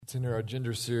Continue our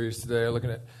gender series today, looking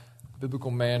at biblical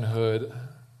manhood,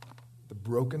 the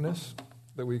brokenness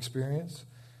that we experience,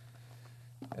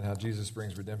 and how Jesus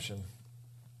brings redemption.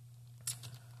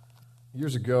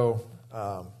 Years ago,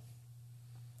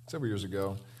 several years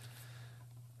ago,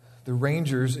 the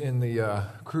rangers in the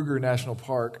Kruger National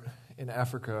Park in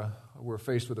Africa were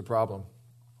faced with a problem.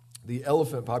 The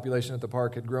elephant population at the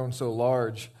park had grown so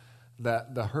large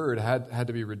that the herd had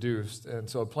to be reduced, and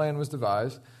so a plan was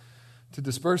devised to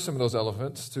disperse some of those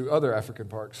elephants to other African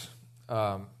parks.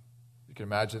 You can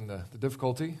imagine the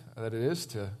difficulty that it is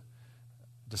to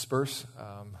disperse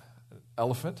an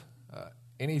elephant,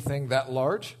 anything that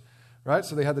large, right?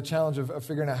 So they had the challenge of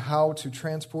figuring out how to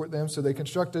transport them. So they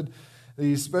constructed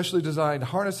these specially designed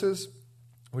harnesses,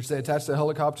 which they attached to a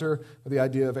helicopter with the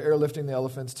idea of airlifting the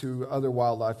elephants to other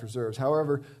wildlife reserves.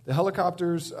 However, the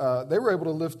helicopters, they were able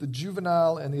to lift the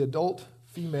juvenile and the adult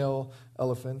female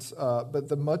elephants, but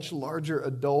the much larger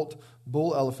adult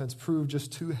bull elephants proved just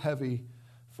too heavy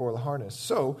for the harness.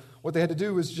 So what they had to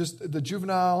do was just the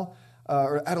juvenile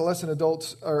or adolescent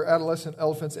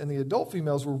elephants and the adult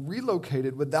females were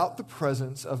relocated without the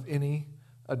presence of any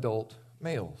adult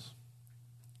males.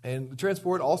 And the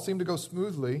transport all seemed to go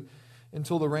smoothly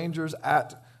until the rangers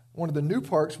at one of the new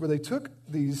parks where they took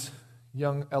these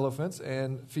young elephants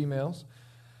and females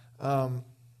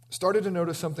started to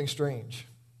notice something strange.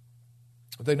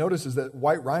 What they noticed is that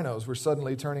white rhinos were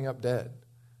suddenly turning up dead.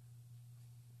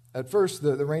 At first,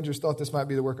 the rangers thought this might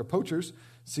be the work of poachers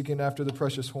seeking after the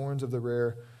precious horns of the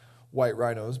rare white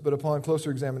rhinos, but upon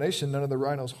closer examination, none of the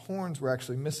rhinos' horns were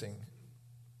actually missing.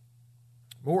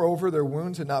 Moreover, their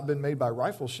wounds had not been made by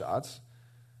rifle shots,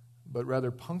 but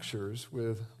rather punctures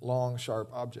with long, sharp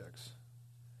objects.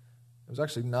 It was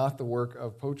actually not the work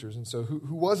of poachers. And so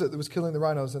who was it that was killing the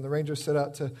rhinos? And the rangers set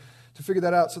out to figure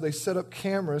that out. So they set up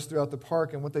cameras throughout the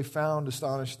park, and what they found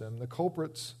astonished them. The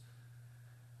culprits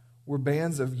were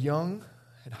bands of young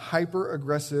and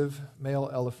hyper-aggressive male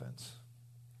elephants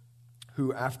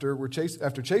who, after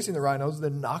chasing the rhinos,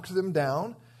 then knocked them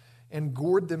down and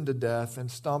gored them to death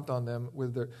and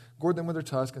gored them with their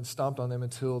tusk and stomped on them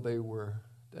until they were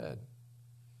dead.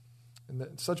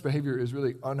 And such behavior is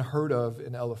really unheard of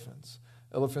in elephants.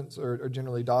 Elephants are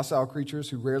generally docile creatures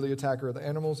who rarely attack other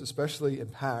animals, especially in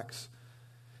packs.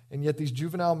 And yet these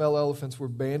juvenile male elephants were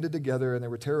banded together and they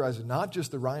were terrorizing not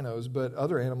just the rhinos, but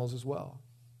other animals as well.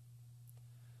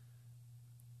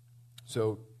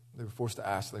 So they were forced to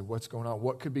ask, what's going on?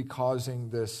 What could be causing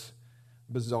this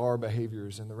bizarre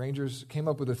behaviors? And the rangers came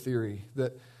up with a theory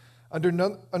that under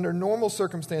normal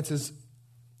circumstances,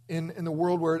 in the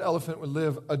world where an elephant would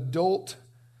live, adult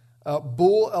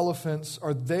bull elephants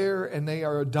are there and they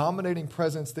are a dominating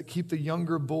presence that keep the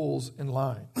younger bulls in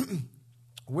line.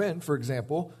 When, for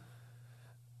example,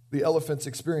 the elephants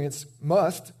experience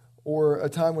must, or a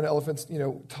time when elephants,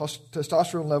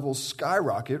 testosterone levels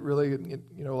skyrocket, really,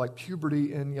 like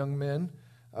puberty in young men,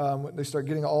 when they start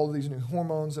getting all of these new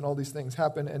hormones and all these things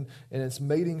happen, and it's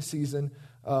mating season,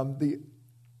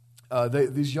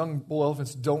 these young bull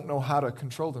elephants don't know how to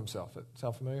control themselves.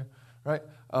 Sound familiar? Right?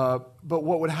 But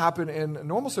what would happen in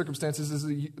normal circumstances is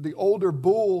the older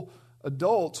bull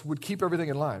adults would keep everything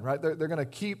in line, right? They're going to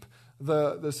keep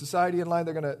the society in line.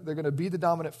 They're going to be the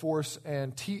dominant force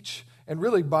and teach, and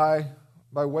really by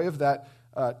way of that,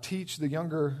 teach the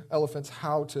younger elephants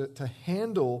how to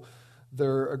handle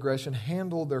their aggression,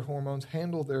 handle their hormones,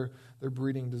 handle their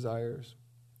breeding desires.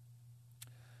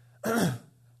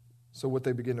 So what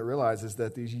they begin to realize is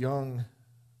that these young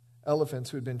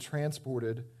elephants who had been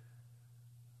transported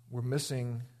were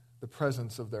missing the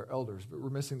presence of their elders, but were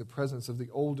missing the presence of the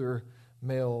older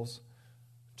males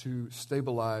to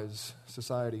stabilize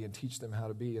society and teach them how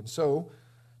to be. And so,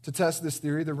 to test this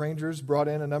theory, the rangers brought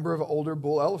in a number of older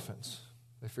bull elephants.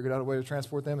 They figured out a way to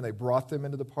transport them, and they brought them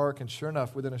into the park, and sure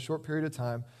enough, within a short period of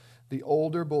time, the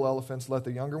older bull elephants let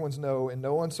the younger ones know in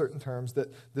no uncertain terms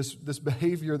that this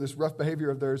behavior, this rough behavior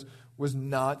of theirs, was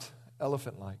not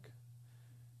elephant-like.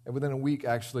 And within a week,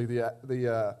 actually,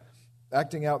 the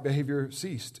acting out behavior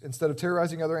ceased. Instead of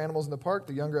terrorizing other animals in the park,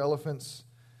 the younger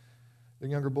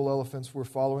bull elephants were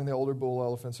following the older bull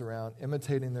elephants around,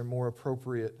 imitating their more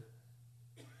appropriate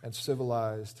and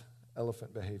civilized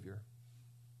elephant behavior.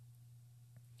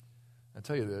 I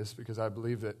tell you this because I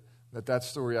believe that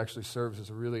story actually serves as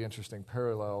a really interesting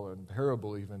parallel and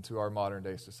parable even to our modern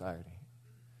day society.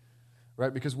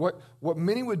 Right? Because what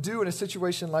many would do in a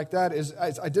situation like that is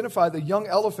identify the young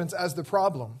elephants as the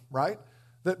problem, right?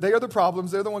 That they are the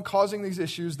problems. They're the one causing these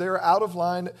issues. They're out of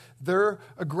line. Their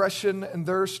aggression and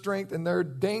their strength and their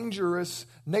dangerous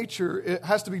nature, it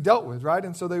has to be dealt with, right?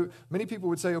 And so many people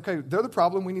would say, okay, they're the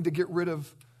problem. We need to get rid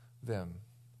of them.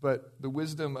 But the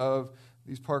wisdom of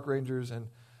these park rangers and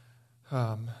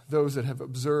those that have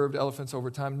observed elephants over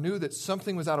time knew that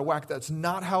something was out of whack. That's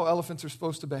not how elephants are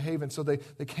supposed to behave. And so they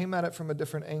came at it from a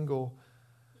different angle.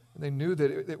 And they knew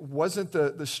that it wasn't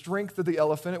the strength of the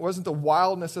elephant. It wasn't the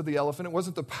wildness of the elephant. It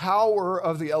wasn't the power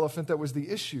of the elephant that was the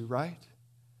issue, right?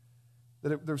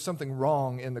 That there was something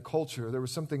wrong in the culture. There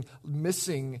was something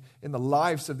missing in the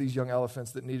lives of these young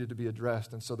elephants that needed to be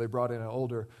addressed. And so they brought in an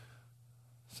older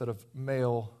set of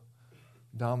male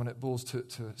dominant bulls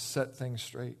to set things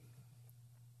straight.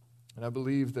 And I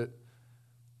believe that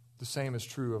the same is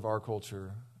true of our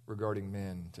culture regarding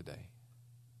men today.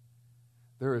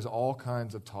 There is all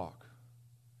kinds of talk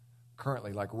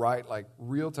currently, like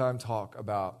real-time talk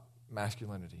about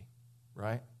masculinity,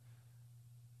 right?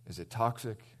 Is it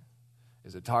toxic?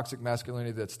 Is it toxic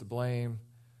masculinity that's to blame?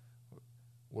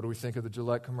 What do we think of the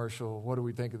Gillette commercial? What do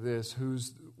we think of this?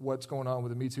 What's going on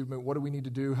with the Me Too movement? What do we need to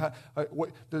do?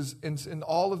 In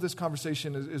all of this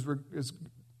conversation is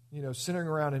centering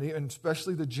around, and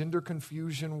especially the gender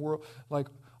confusion world, like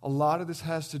a lot of this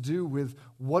has to do with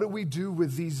what do we do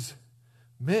with these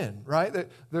men, right?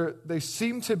 They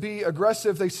seem to be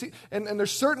aggressive. And there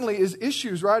certainly is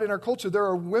issues, right, in our culture. There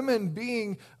are women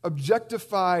being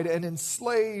objectified and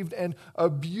enslaved and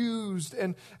abused.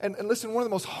 And listen, one of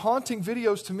the most haunting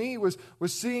videos to me was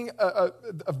seeing a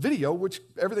video, which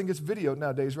everything gets videoed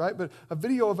nowadays, right? But a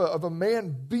video of a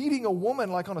man beating a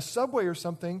woman like on a subway or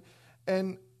something,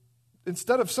 and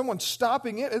instead of someone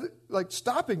stopping it,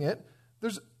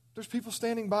 there's people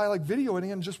standing by like videoing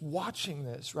it and just watching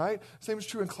this, right? Same is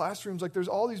true in classrooms. Like there's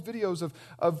all these videos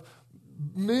of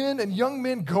men and young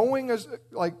men going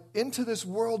into this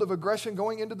world of aggression,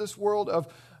 going into this world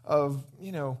of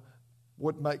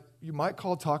what you might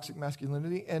call toxic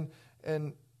masculinity,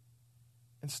 and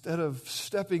instead of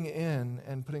stepping in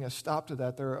and putting a stop to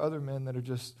that, there are other men that are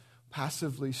just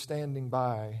passively standing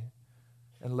by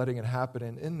and letting it happen.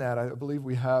 And in that, I believe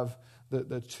we have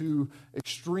the two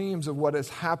extremes of what has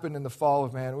happened in the fall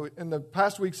of man. In the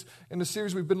past weeks in the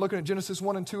series, we've been looking at Genesis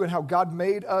 1 and 2 and how God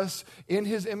made us in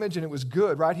his image, and it was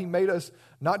good, right? He made us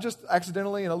not just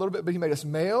accidentally and a little bit, but he made us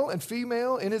male and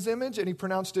female in his image, and he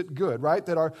pronounced it good, right?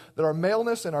 That our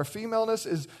maleness and our femaleness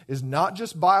is not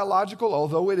just biological,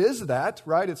 although it is that,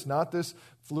 right? It's not this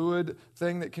fluid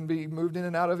thing that can be moved in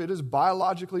and out of. It is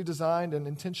biologically designed and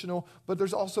intentional, but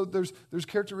there's also there's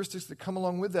characteristics that come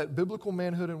along with that. Biblical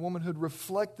manhood and womanhood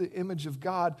reflect the image of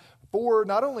God for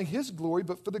not only his glory,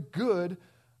 but for the good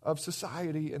of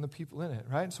society and the people in it,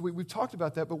 right? And so we've talked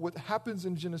about that, but what happens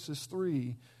in Genesis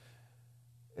 3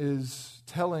 is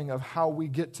telling of how we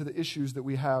get to the issues that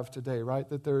we have today, right?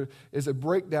 That there is a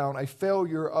breakdown, a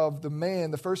failure of the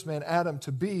man, the first man, Adam,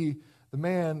 to be the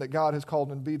man that God has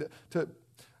called him to be,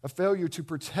 a failure to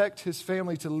protect his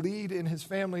family, to lead in his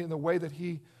family in the way that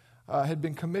he had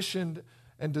been commissioned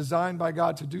and designed by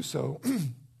God to do so.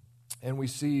 And we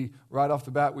see, right off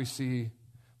the bat, we see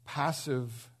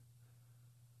passive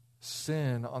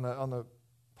sin on the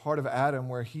part of Adam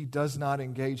where he does not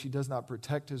engage, he does not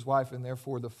protect his wife, and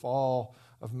therefore the fall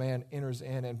of man enters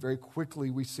in. And very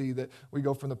quickly we see that we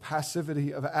go from the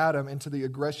passivity of Adam into the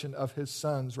aggression of his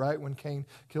sons, right? When Cain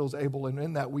kills Abel. And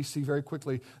in that we see very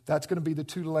quickly that's going to be the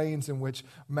two lanes in which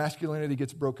masculinity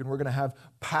gets broken. We're going to have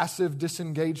passive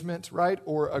disengagement, right?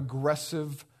 Or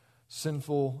aggressive,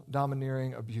 sinful,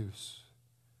 domineering abuse.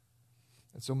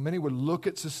 And so many would look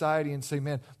at society and say,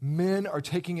 man, men are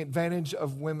taking advantage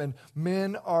of women.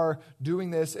 Men are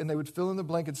doing this, and they would fill in the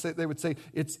blank and they would say,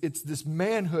 it's this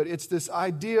manhood, it's this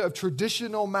idea of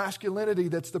traditional masculinity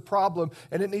that's the problem,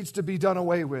 and it needs to be done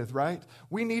away with, right?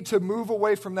 We need to move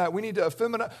away from that. We need to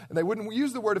effeminize, and they wouldn't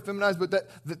use the word effeminize, but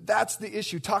that's the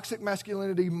issue. Toxic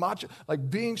masculinity, macho, like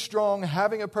being strong,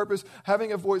 having a purpose,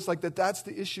 having a voice, like that's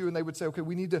the issue. And they would say, okay,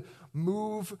 we need to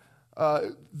move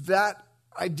that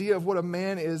idea of what a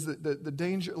man is, the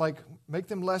danger, like make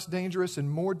them less dangerous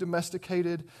and more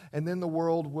domesticated, and then the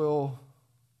world will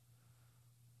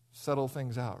settle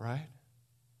things out, right?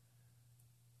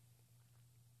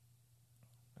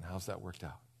 And how's that worked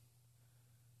out?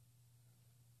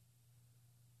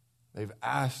 They've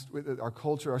asked, our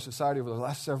culture, our society over the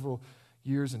last several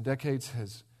years and decades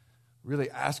has really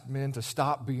asked men to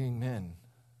stop being men.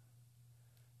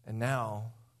 And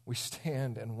now we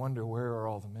stand and wonder, where are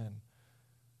all the men?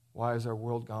 Why has our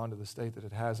world gone to the state that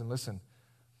it has? And listen,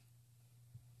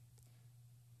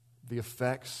 the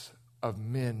effects of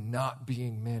men not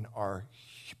being men are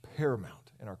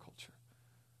paramount in our culture.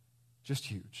 Just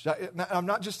huge. I'm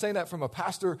not just saying that from a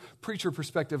pastor-preacher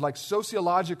perspective, like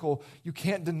sociological, you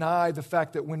can't deny the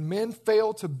fact that when men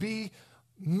fail to be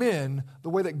men, the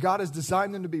way that God has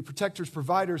designed them to be, protectors,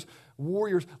 providers,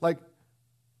 warriors, like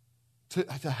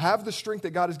to have the strength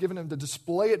that God has given them, to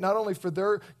display it not only for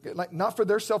not for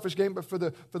their selfish gain, but for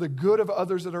the good of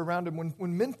others that are around them.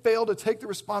 When men fail to take the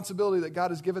responsibility that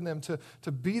God has given them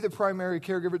to be the primary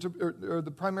caregivers or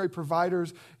the primary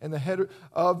providers and the head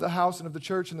of the house and of the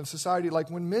church and of society, like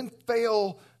when men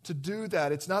fail to do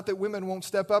that, it's not that women won't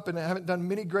step up and haven't done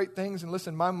many great things. And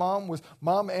listen, my mom was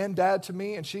mom and dad to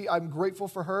me, and I'm grateful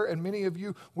for her. And many of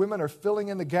you women are filling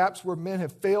in the gaps where men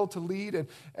have failed to lead,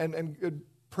 and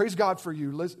praise God for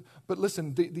you. But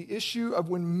listen, the issue of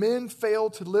when men fail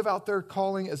to live out their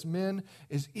calling as men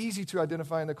is easy to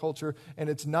identify in the culture, and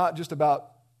it's not just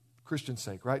about Christian's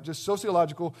sake, right? Just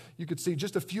sociological, you could see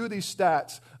just a few of these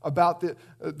stats about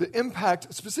the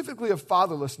impact specifically of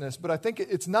fatherlessness, but I think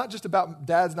it's not just about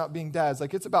dads not being dads,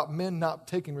 like it's about men not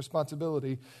taking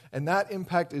responsibility, and that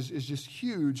impact is just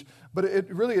huge, but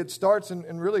it starts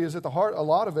and really is at the heart, a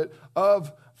lot of it,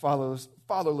 of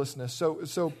fatherlessness.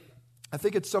 So I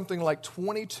think it's something like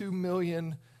 22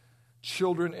 million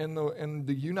children in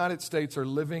the United States are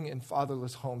living in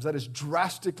fatherless homes. That is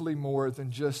drastically more than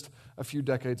just a few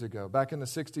decades ago. Back in the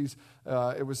 60s,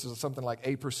 it was something like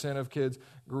 8% of kids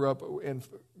grew up in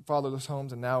fatherless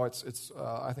homes, and now it's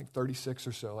I think 36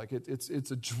 or so. Like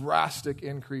it's a drastic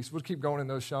increase. We'll keep going in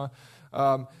those, Sean.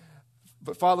 But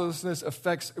fatherlessness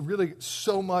affects really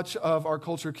so much of our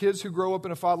culture. Kids who grow up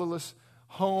in a fatherless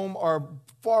home are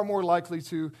far more likely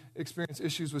to experience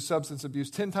issues with substance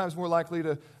abuse, 10 times more likely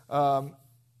to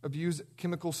abuse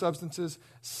chemical substances.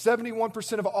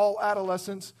 71% of all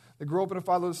adolescents that grow up in a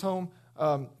fatherless home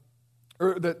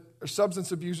or that are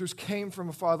substance abusers came from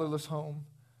a fatherless home.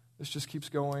 This just keeps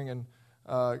going and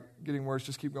getting worse.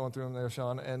 Just keep going through them there,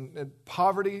 Sean. And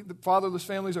poverty, the fatherless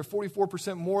families are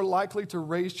 44% more likely to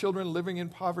raise children living in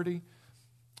poverty.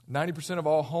 90% of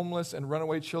all homeless and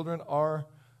runaway children are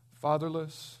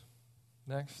fatherless.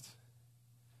 Next.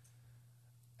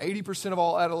 80% of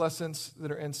all adolescents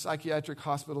that are in psychiatric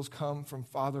hospitals come from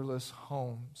fatherless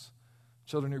homes.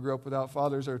 Children who grow up without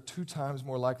fathers are 2 times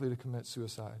more likely to commit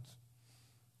suicides.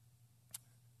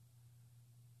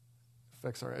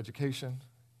 Affects our education.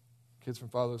 Kids from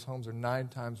fatherless homes are 9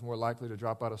 times more likely to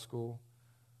drop out of school.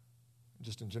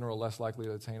 Just in general, less likely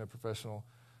to attain a professional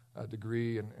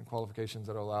degree and qualifications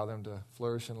that will allow them to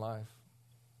flourish in life.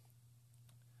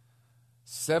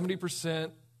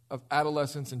 70% of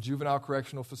adolescents in juvenile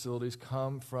correctional facilities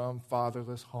come from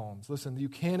fatherless homes. Listen, you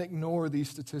can't ignore these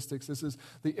statistics.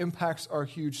 The impacts are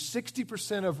huge.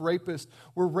 60% of rapists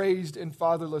were raised in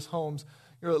fatherless homes.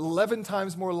 You're 11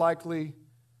 times more likely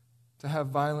to have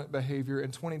violent behavior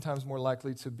and 20 times more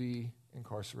likely to be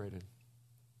incarcerated.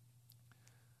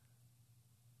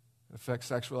 It affects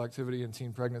sexual activity and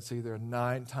teen pregnancy. They're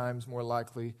 9 times more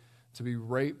likely to be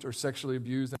raped or sexually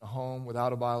abused in a home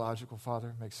without a biological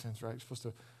father. Makes sense, right? You're supposed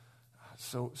to,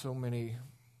 so many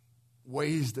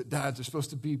ways that dads are supposed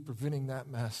to be preventing that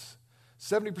mess.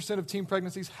 70% of teen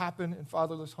pregnancies happen in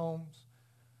fatherless homes.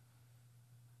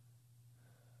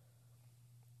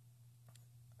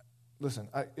 Listen,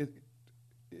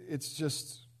 it's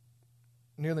just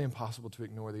nearly impossible to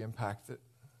ignore the impact that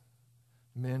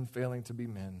men failing to be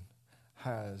men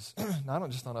has, not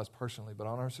just on us personally, but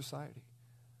on our society.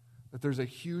 That there's a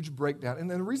huge breakdown. And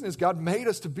the reason is God made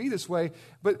us to be this way,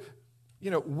 but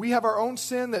we have our own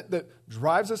sin that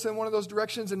drives us in one of those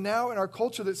directions, and now in our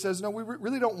culture that says, no, we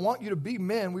really don't want you to be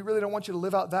men. We really don't want you to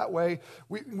live out that way.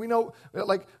 We know,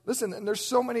 listen, and there's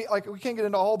so many, we can't get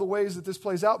into all the ways that this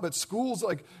plays out, but schools,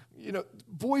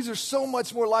 boys are so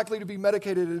much more likely to be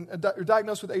medicated or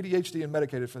diagnosed with ADHD and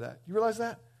medicated for that. You realize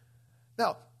that?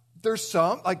 Now, there's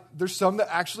some that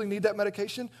actually need that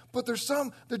medication, but there's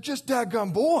some that just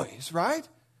dadgum boys, right?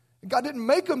 And God didn't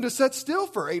make them to sit still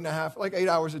for 8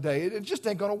 hours a day. It just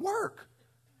ain't going to work.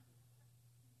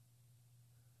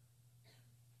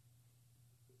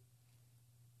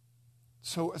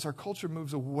 So as our culture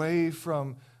moves away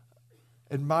from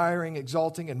admiring,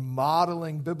 exalting, and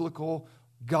modeling biblical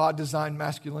God-designed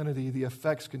masculinity, the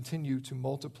effects continue to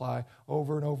multiply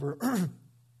over and over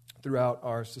throughout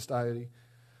our society.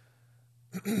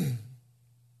 And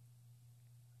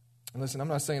listen, I'm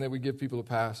not saying that we give people a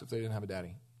pass if they didn't have a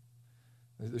daddy.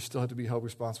 They still have to be held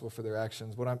responsible for their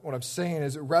actions. What I'm saying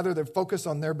is, rather than focus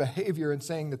on their behavior and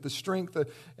saying that the strength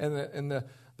and the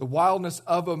wildness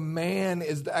of a man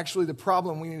is actually the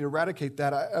problem, we need to eradicate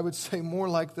that. I would say more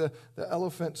like the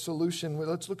elephant solution.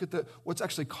 Let's look at what's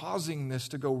actually causing this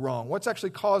to go wrong. What's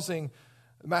actually causing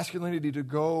masculinity to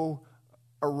go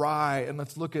awry, and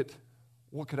let's look at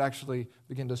what could actually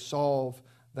begin to solve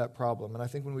that problem. And I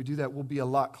think when we do that, we'll be a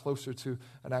lot closer to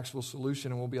an actual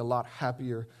solution, and we'll be a lot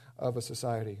happier of a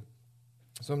society.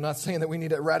 So I'm not saying that we need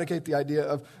to eradicate the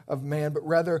idea of man, but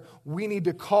rather we need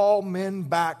to call men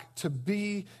back to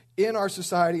be in our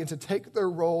society and to take their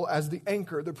role as the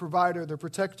anchor, the provider, the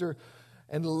protector,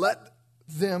 and let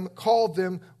them, call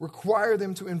them, require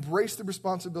them to embrace the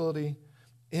responsibility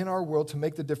in our world to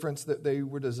make the difference that they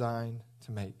were designed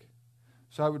to make.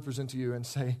 So I would present to you and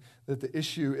say that the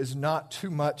issue is not too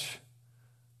much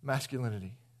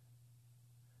masculinity.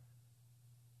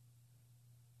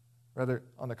 Rather,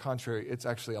 on the contrary, it's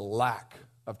actually a lack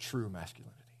of true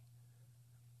masculinity.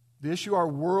 The issue our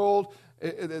world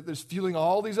is fueling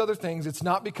all these other things. It's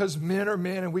not because men are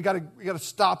men and we got to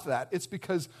stop that. It's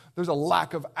because there's a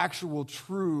lack of actual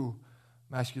true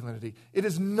masculinity. It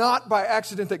is not by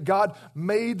accident that God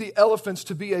made the elephants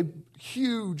to be a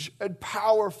huge and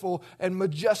powerful and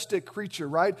majestic creature,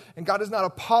 right? And God is not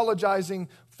apologizing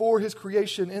for his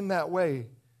creation in that way,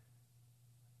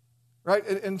 right?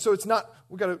 And so it's not,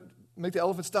 we got to make the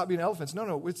elephants stop being elephants.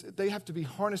 No, they have to be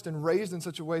harnessed and raised in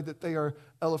such a way that they are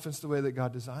elephants the way that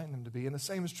God designed them to be. And the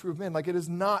same is true of men. Like God is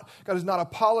not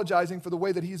apologizing for the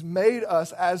way that he's made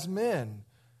us as men.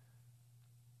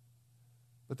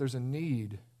 But there's a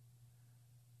need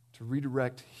to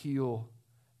redirect, heal,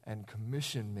 and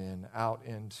commission men out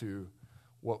into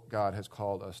what God has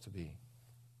called us to be.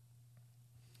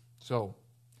 So,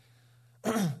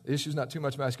 the issue is not too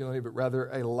much masculinity, but rather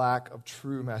a lack of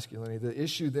true masculinity. The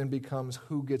issue then becomes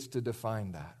who gets to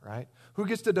define that, right? Who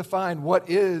gets to define what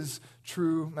is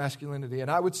true masculinity? And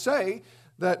I would say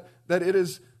that it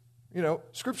is,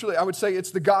 scripturally, I would say it's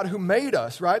the God who made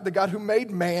us, right? The God who made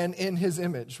man in his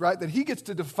image, right? That he gets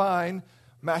to define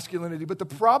masculinity. But the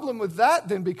problem with that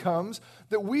then becomes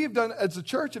that we have done, as a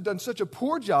church, have done such a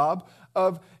poor job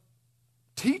of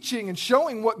teaching and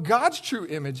showing what God's true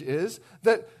image is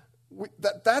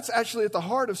that's actually at the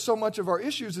heart of so much of our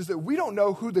issues, is that we don't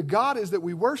know who the God is that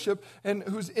we worship and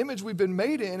whose image we've been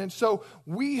made in. And so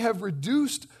we have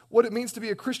reduced what it means to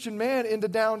be a Christian man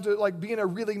down to like being a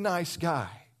really nice guy.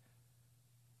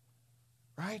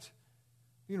 Right?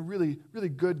 Being a really, really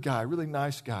good guy, really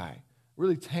nice guy,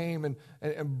 really tame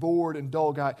and bored and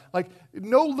dull guy. Like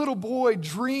no little boy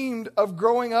dreamed of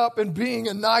growing up and being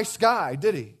a nice guy,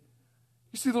 did he?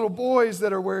 You see little boys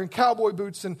that are wearing cowboy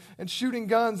boots and shooting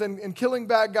guns and killing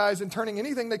bad guys and turning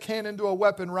anything they can into a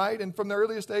weapon, right? And from the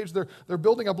earliest age, they're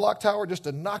building a block tower just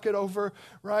to knock it over,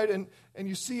 right? And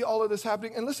you see all of this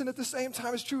happening. And listen, at the same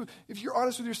time, it's true. If you're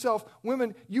honest with yourself,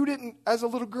 women, you didn't, as a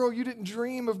little girl, you didn't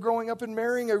dream of growing up and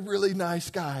marrying a really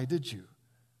nice guy, did you?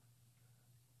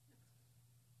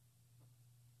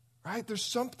 Right? There's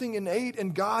something innate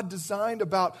and God designed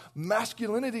about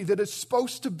masculinity that is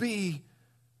supposed to be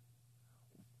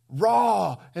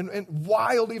raw and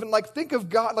wild even. Like think of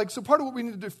God, so part of what we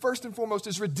need to do first and foremost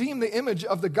is redeem the image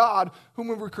of the God whom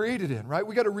we were created in, right?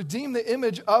 We got to redeem the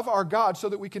image of our God so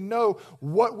that we can know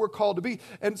what we're called to be.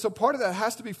 And so part of that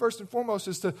has to be first and foremost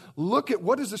is to look at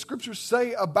what does the scriptures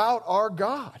say about our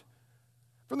God.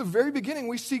 From the very beginning,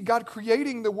 we see God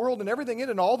creating the world and everything in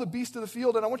it and all the beasts of the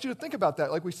field. And I want you to think about that.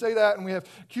 Like we say that and we have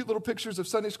cute little pictures of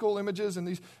Sunday school images and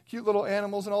these cute little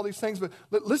animals and all these things. But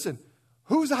listen,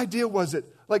 whose idea was it?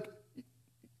 Like,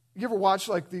 you ever watch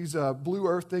like these blue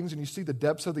earth things and you see the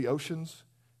depths of the oceans?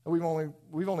 And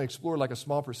we've only explored like a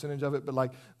small percentage of it, but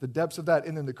like the depths of that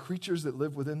and then the creatures that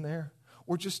live within there.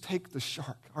 Or just take the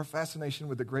shark, our fascination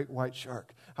with the great white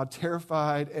shark, how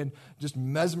terrified and just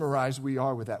mesmerized we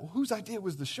are with that. Well, whose idea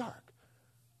was the shark?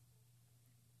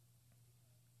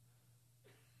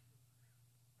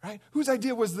 Right? Whose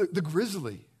idea was the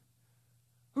grizzly?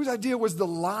 Whose idea was the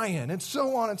lion? And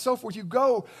so on and so forth. You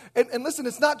go, and listen,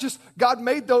 it's not just God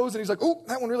made those and he's like, oh,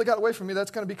 that one really got away from me.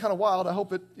 That's going to be kind of wild. I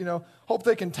hope hope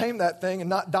they can tame that thing and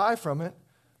not die from it.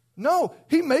 No,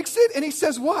 he makes it and he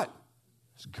says what?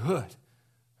 It's good.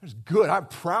 It's good. I'm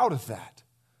proud of that.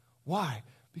 Why?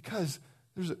 Because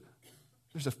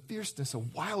there's a fierceness, a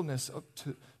wildness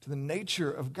to the nature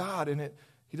of God in it.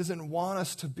 He doesn't want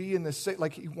us to be in this,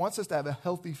 like he wants us to have a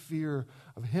healthy fear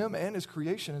of him and his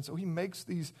creation. And so he makes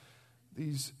these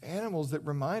animals that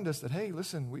remind us that, hey,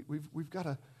 listen, we've got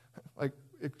to, like,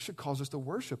 it should cause us to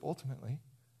worship ultimately.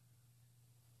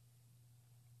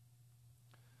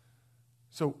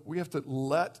 So we have to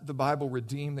let the Bible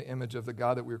redeem the image of the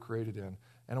God that we were created in.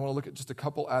 And I want to look at just a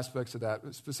couple aspects of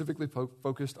that, specifically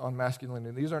focused on masculinity.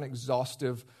 And these aren't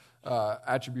exhaustive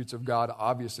attributes of God,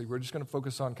 obviously. We're just going to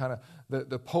focus on kind of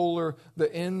the polar,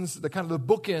 the ends, the kind of the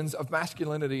bookends of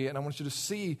masculinity. And I want you to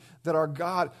see that our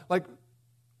God, like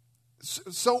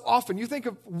so often, you think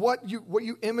of what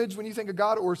you image when you think of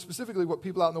God, or specifically what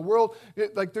people out in the world,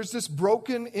 like there's this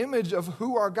broken image of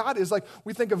who our God is. Like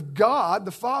we think of God,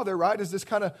 the Father, right, as this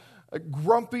kind of a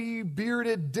grumpy,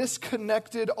 bearded,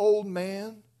 disconnected old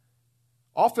man.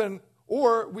 Often,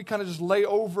 or we kind of just lay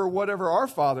over whatever our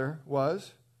father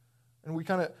was, and we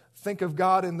kind of think of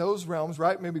God in those realms,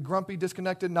 right? Maybe grumpy,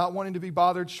 disconnected, not wanting to be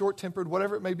bothered, short-tempered,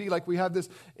 whatever it may be. Like we have this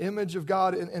image of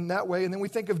God in that way. And then we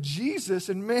think of Jesus,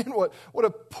 and man, what a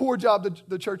poor job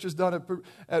the church has done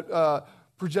at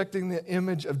projecting the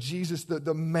image of Jesus,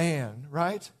 the man,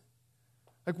 right?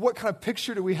 Like what kind of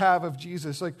picture do we have of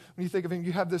Jesus? Like when you think of him,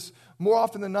 you have this, more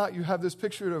often than not, you have this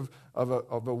picture of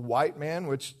a white man,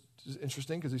 which is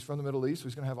interesting because he's from the Middle East, so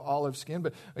he's going to have olive skin.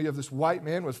 But you have this white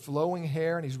man with flowing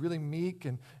hair, and he's really meek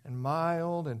and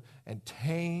mild and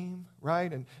tame,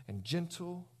 right? And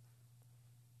gentle.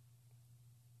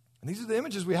 And these are the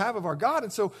images we have of our God.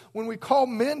 And so when we call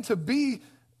men to be,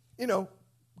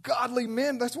 godly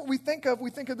men, that's what we think of. We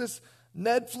think of this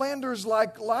Ned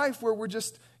Flanders-like life where we're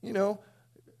just,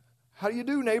 how do you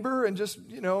do, neighbor? And just,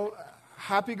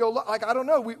 happy-go-lucky. Like, I don't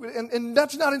know. And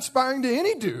that's not inspiring to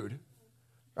any dude.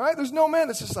 Right? There's no man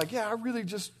that's just like, yeah, I'm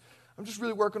just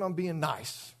really working on being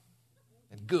nice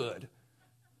and good.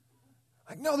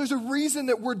 Like, no, there's a reason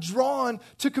that we're drawn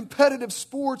to competitive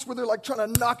sports where they're like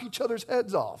trying to knock each other's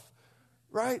heads off.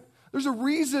 Right? There's a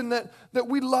reason that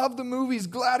we love the movies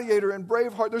Gladiator and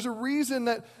Braveheart. There's a reason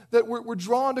that we're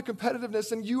drawn to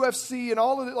competitiveness and UFC and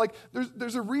all of it. Like,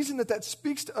 there's a reason that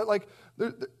speaks to, like,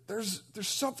 there's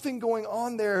something going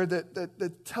on there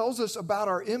that tells us about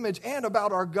our image and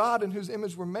about our God in whose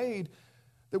image we're made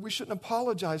that we shouldn't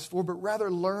apologize for, but rather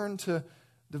learn to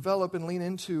develop and lean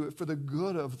into for the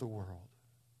good of the world.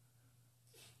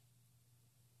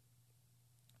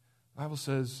 The Bible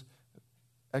says,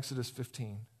 Exodus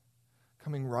 15,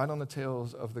 coming right on the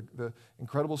tails of the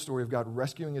incredible story of God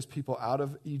rescuing his people out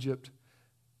of Egypt,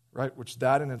 right? Which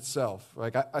that in itself,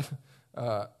 like I don't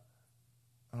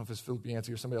know if it's Philip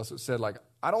Yancey or somebody else that said, like,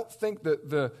 I don't think that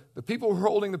the people who are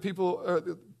holding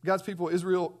God's people,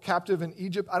 Israel, captive in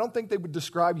Egypt, I don't think they would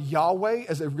describe Yahweh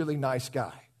as a really nice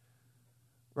guy,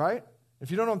 right? If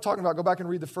you don't know what I'm talking about, go back and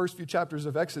read the first few chapters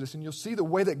of Exodus, and you'll see the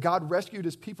way that God rescued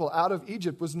his people out of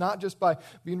Egypt was not just by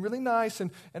being really nice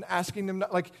and asking them,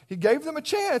 like he gave them a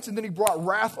chance, and then he brought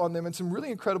wrath on them in some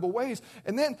really incredible ways.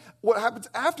 And then what happens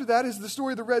after that is the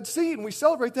story of the Red Sea, and we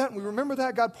celebrate that, and we remember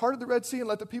that. God parted the Red Sea and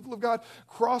let the people of God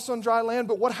cross on dry land.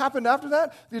 But what happened after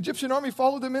that? The Egyptian army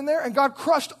followed them in there, and God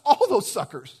crushed all those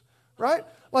suckers, right?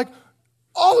 Like,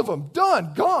 all of them,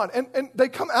 done, gone. And they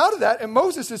come out of that, and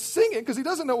Moses is singing because he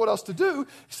doesn't know what else to do.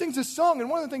 He sings this song, and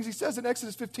one of the things he says in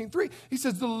Exodus 15:3, he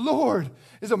says, the Lord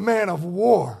is a man of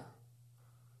war.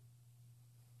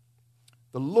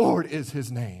 The Lord is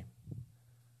his name.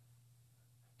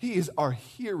 He is our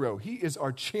hero. He is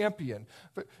our champion.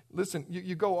 But listen,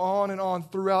 you go on and on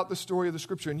throughout the story of the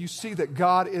Scripture, and you see that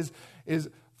God is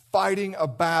fighting a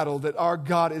battle, that our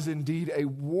God is indeed a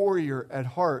warrior at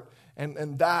heart,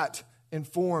 and that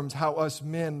informs how us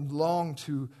men long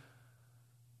to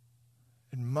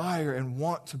admire and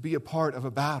want to be a part of a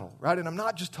battle, right? And I'm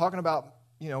not just talking about,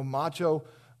 macho,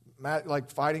 like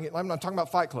fighting it. I'm not talking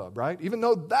about Fight Club, right? Even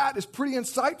though that is pretty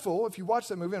insightful. If you watch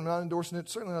that movie, I'm not endorsing it,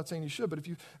 certainly not saying you should, but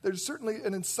there's certainly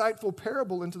an insightful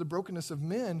parable into the brokenness of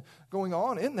men going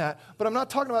on in that. But I'm not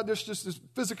talking about just this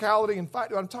physicality and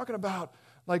fight. I'm talking about,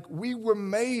 like, we were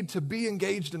made to be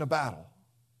engaged in a battle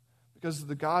because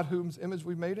the God whose image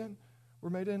we're made in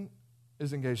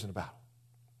is engaged in a battle.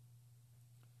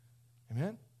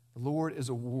 Amen? The Lord is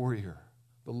a warrior.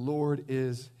 The Lord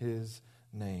is his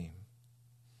name.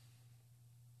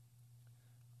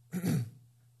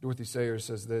 Dorothy Sayers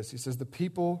says this. He says, the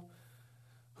people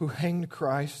who hanged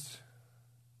Christ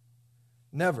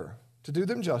never, to do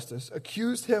them justice,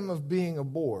 accused him of being a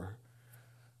bore.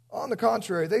 On the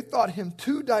contrary, they thought him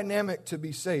too dynamic to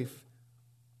be safe.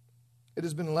 It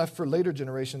has been left for later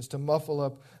generations to muffle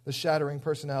up the shattering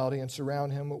personality and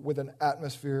surround him with an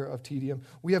atmosphere of tedium.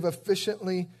 We have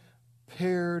efficiently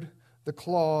pared the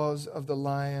claws of the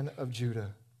Lion of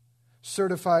Judah,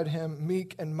 certified him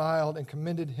meek and mild, and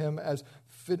commended him as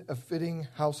a fitting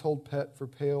household pet for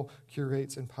pale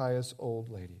curates and pious old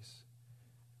ladies.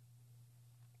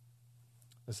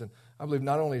 Listen, I believe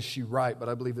not only is she right, but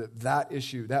I believe that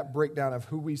issue, that breakdown of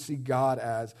who we see God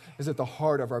as, is at the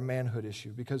heart of our manhood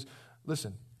issue. Because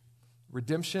listen,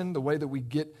 redemption, the way that we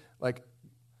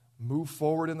move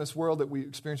forward in this world, that we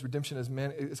experience redemption as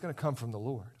men, it's going to come from the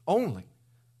Lord. Only.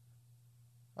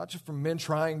 Not just from men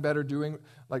trying better,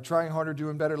 trying harder,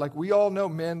 doing better. Like, we all know,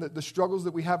 men, that the struggles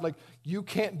that we have, like, you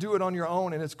can't do it on your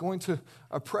own, and it's going to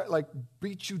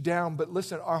beat you down. But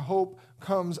listen, our hope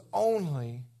comes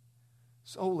only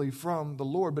solely from the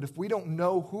Lord. But if we don't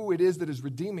know who it is that is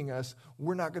redeeming us,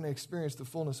 we're not going to experience the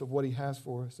fullness of what he has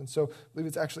for us. And so I believe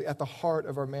it's actually at the heart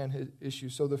of our manhood issue.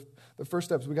 So the first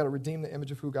step is we got to redeem the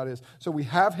image of who God is. So we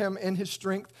have him in his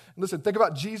strength. And listen, think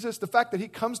about Jesus, the fact that he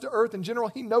comes to earth in general,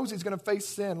 he knows he's going to face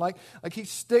sin. Like he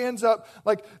stands up,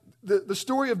 like the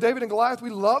story of David and Goliath,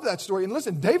 we love that story. And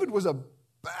listen, David was a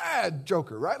bad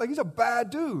joker, right? Like he's a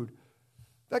bad dude.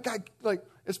 That guy, like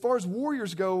as far as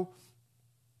warriors go,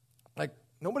 like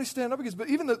nobody's standing up against, but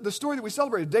even the story that we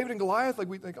celebrated, David and Goliath, like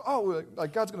we think, oh,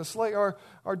 like God's going to slay our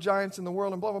giants in the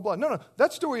world and blah, blah, blah. No,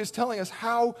 that story is telling us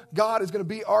how God is going to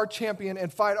be our champion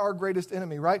and fight our greatest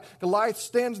enemy, right? Goliath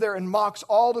stands there and mocks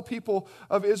all the people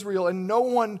of Israel,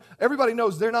 and everybody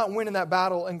knows they're not winning that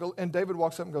battle, and David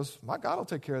walks up and goes, my God will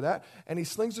take care of that, and he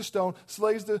slings the stone,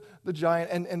 slays the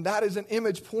giant, and that is an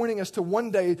image pointing us to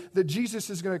one day that Jesus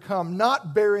is going to come,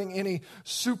 not bearing any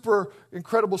super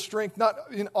incredible strength, not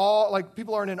in awe, like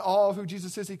people aren't in awe of who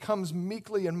Jesus is. He comes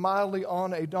meekly and mildly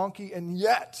on a donkey, and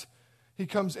yet he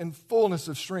comes in fullness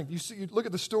of strength. You look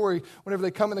at the story whenever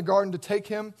they come in the garden to take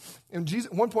him, and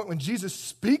at one point when Jesus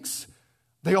speaks,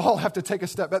 they all have to take a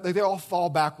step back. They all fall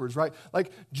backwards, right?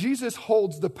 Like Jesus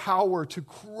holds the power to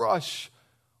crush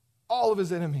all of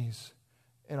his enemies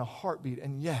in a heartbeat,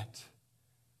 and yet,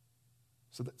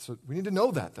 so we need to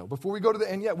know that, though. Before we go to the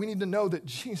and yet, we need to know that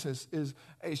Jesus is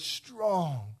a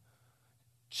strong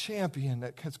champion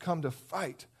that has come to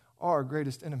fight our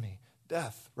greatest enemy,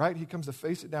 death, right? He comes to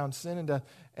face it down, sin and death,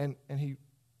 and he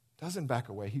doesn't back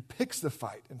away. He picks the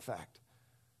fight, in fact.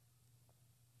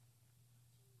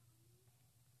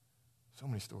 So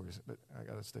many stories, but I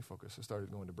got to stay focused. I started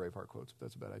going to Braveheart quotes, but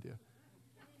that's a bad idea.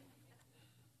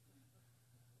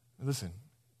 Listen,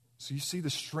 so you see the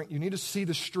strength. You need to see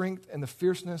the strength and the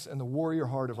fierceness and the warrior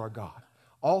heart of our God.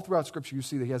 All throughout Scripture, you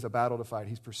see that he has a battle to fight.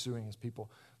 He's pursuing his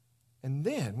people. And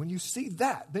then, when you see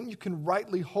that, then you can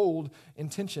rightly hold in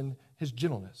tension his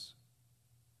gentleness.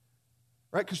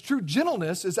 Right? Because true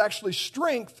gentleness is actually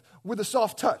strength with a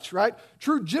soft touch, right?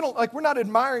 True gentle, like we're not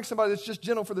admiring somebody that's just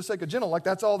gentle for the sake of gentle, like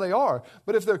that's all they are.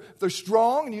 But if they're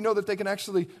strong and you know that they can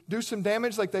actually do some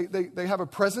damage, like they have a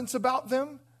presence about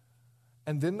them,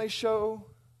 and then they show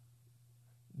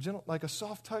gentle, like a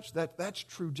soft touch, that's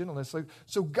true gentleness. Like,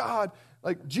 so God,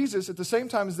 like Jesus, at the same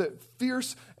time is that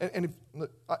fierce, and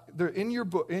they're in your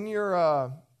book, in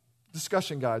your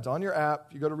discussion guides on your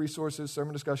app. You go to resources,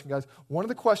 sermon discussion guides. One of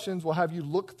the questions will have you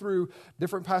look through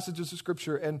different passages of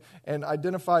Scripture and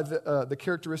identify the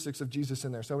characteristics of Jesus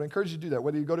in there. So I would encourage you to do that.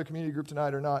 Whether you go to a community group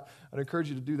tonight or not, I'd encourage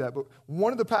you to do that. But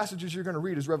one of the passages you're going to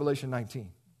read is Revelation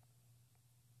 19.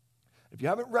 If you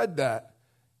haven't read that,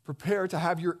 prepare to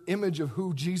have your image of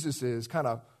who Jesus is kind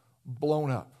of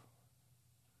blown up.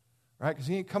 Right? Because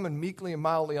he ain't coming meekly and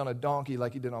mildly on a donkey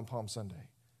like he did on Palm Sunday.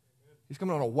 He's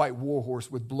coming on a white war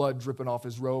horse with blood dripping off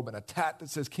his robe and a tat that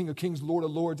says King of Kings, Lord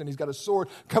of Lords, and he's got a sword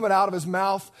coming out of his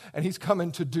mouth, and he's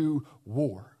coming to do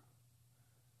war.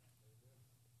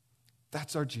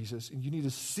 That's our Jesus, and you need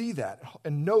to see that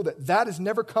and know that that is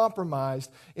never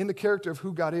compromised in the character of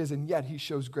who God is, and yet he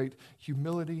shows great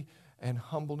humility and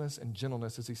humbleness and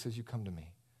gentleness as he says, you come to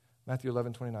me. Matthew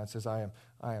 11:29 says, I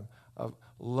am of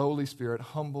lowly spirit,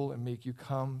 humble and meek. You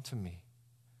come to me.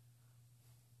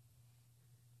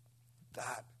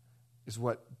 That is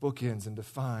what bookends and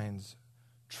defines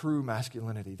true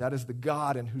masculinity. That is the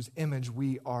God in whose image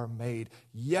we are made.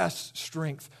 Yes,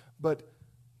 strength, but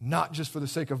not just for the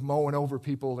sake of mowing over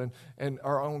people and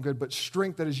our own good, but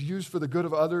strength that is used for the good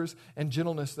of others and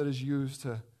gentleness that is used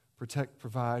to protect,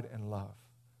 provide, and love.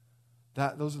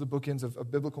 Those are the bookends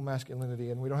of biblical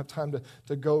masculinity, and we don't have time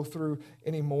to go through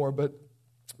any more, but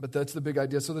that's the big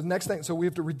idea. So the next thing, so we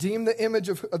have to redeem the image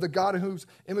of the God in whose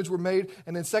image we're made,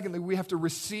 and then secondly, we have to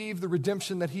receive the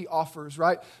redemption that he offers,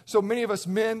 right? So many of us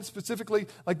men specifically,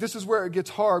 like this is where it gets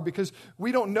hard because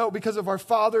we don't know, because of our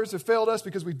fathers have failed us,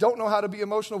 because we don't know how to be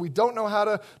emotional, we don't know how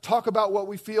to talk about what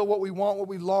we feel, what we want, what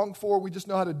we long for, we just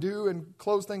know how to do and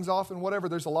close things off and whatever.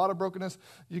 There's a lot of brokenness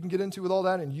you can get into with all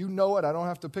that, and you know it. I don't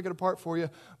have to pick it apart for you.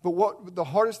 But what the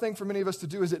hardest thing for many of us to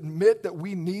do is admit that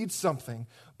we need something.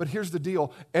 But here's the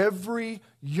deal. Every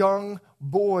young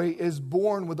boy is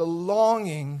born with a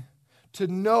longing to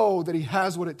know that he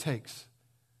has what it takes.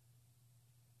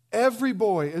 Every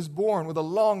boy is born with a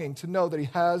longing to know that he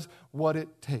has what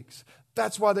it takes.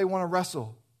 That's why they want to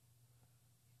wrestle.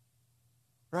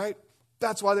 Right?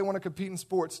 That's why they want to compete in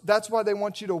sports. That's why they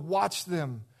want you to watch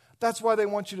them. That's why they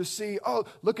want you to see, oh,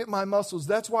 look at my muscles.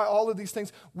 That's why all of these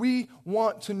things, we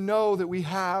want to know that we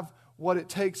have what it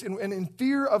takes. And in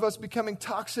fear of us becoming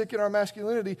toxic in our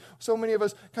masculinity, so many of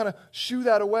us kind of shoo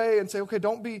that away and say, okay,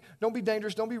 don't be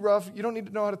dangerous, don't be rough, you don't need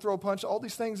to know how to throw a punch, all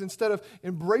these things, instead of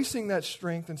embracing that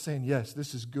strength and saying, yes,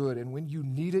 this is good. And when you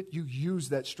need it, you use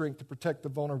that strength to protect the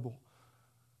vulnerable.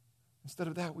 Instead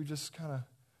of that, we just kind of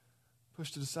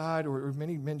pushed it aside, or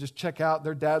many men just check out.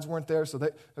 Their dads weren't there, so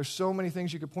there's so many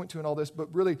things you could point to in all this,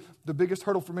 but really the biggest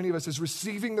hurdle for many of us is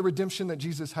receiving the redemption that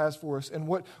Jesus has for us. And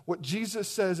what Jesus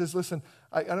says is, listen,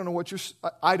 I don't know what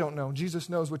I don't know. Jesus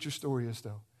knows what your story is,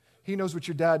 though. He knows what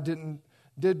your dad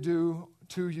did do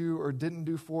to you, or didn't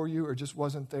do for you, or just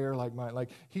wasn't there like mine. Like,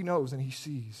 he knows and he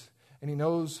sees, and he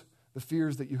knows the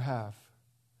fears that you have.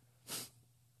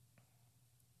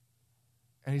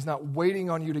 And he's not waiting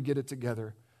on you to get it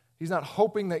together. He's not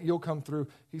hoping that you'll come through.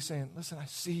 He's saying, listen, I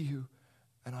see you,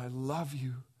 and I love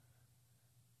you,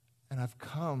 and I've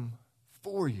come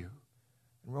for you.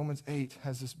 And Romans 8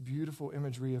 has this beautiful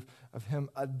imagery of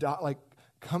him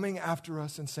coming after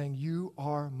us and saying, you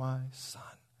are my son.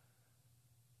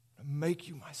 I make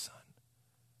you my son.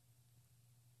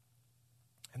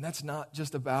 And that's not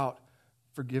just about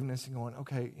forgiveness and going,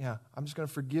 okay, yeah, I'm just going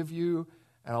to forgive you,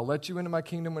 and I'll let you into my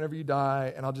kingdom whenever you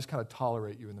die, and I'll just kind of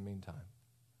tolerate you in the meantime.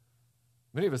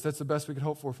 Many of us, that's the best we could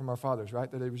hope for from our fathers,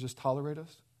 right? That they would just tolerate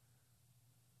us.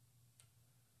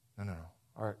 No.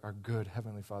 Our good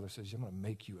Heavenly Father says, I'm going to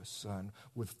make you a son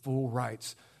with full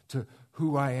rights to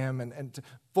who I am and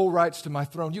full rights to my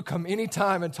throne. You come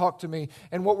anytime and talk to me.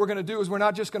 And what we're going to do is we're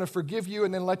not just going to forgive you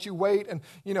and then let you wait and,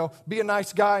 be a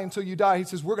nice guy until you die. He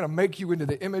says, we're going to make you into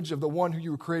the image of the one who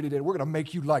you were created in. We're going to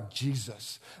make you like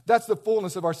Jesus. That's the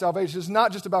fullness of our salvation. It's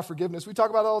not just about forgiveness. We talk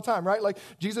about it all the time, right? Like,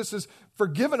 Jesus has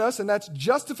forgiven us, and that's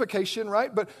justification,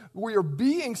 right? But we are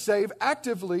being saved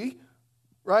actively,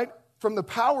 right, from the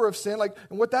power of sin,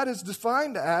 and what that is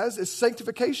defined as is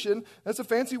sanctification. That's a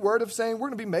fancy word of saying we're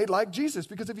going to be made like Jesus,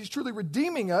 because if he's truly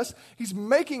redeeming us, he's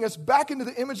making us back into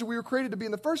the image that we were created to be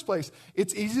in the first place.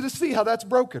 It's easy to see how that's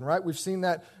broken, right? We've seen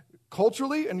that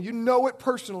culturally, and you know it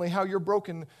personally, how you're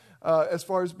broken as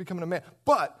far as becoming a man.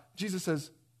 But Jesus says,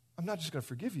 I'm not just going to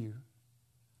forgive you.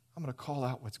 I'm going to call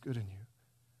out what's good in you.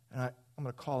 And I'm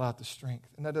going to call out the strength.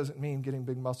 And that doesn't mean getting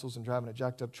big muscles and driving a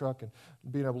jacked up truck and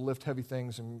being able to lift heavy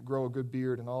things and grow a good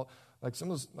beard and all. Like,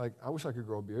 someone's like, I wish I could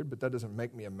grow a beard, but that doesn't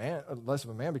make me less of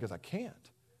a man because I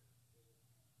can't.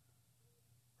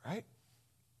 Right?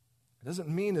 It doesn't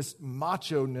mean this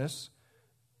macho-ness.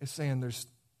 It's saying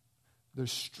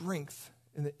there's strength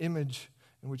in the image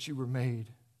in which you were made.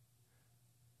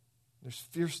 There's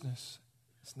fierceness.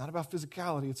 It's not about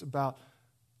physicality. It's about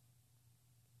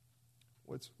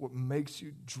what makes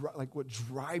you, what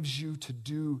drives you to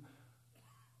do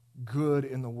good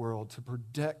in the world, to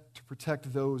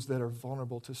protect those that are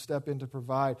vulnerable, to step in, to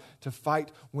provide, to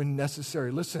fight when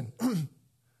necessary. Listen,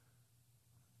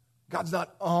 God's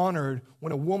not honored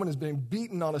when a woman is being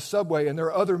beaten on a subway and there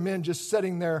are other men just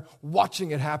sitting there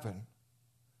watching it happen.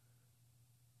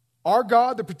 Our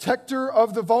God, the protector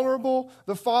of the vulnerable,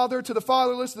 the father to the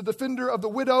fatherless, the defender of the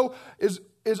widow, is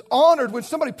honored when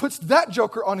somebody puts that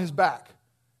joker on his back.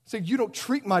 Say, you don't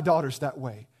treat my daughters that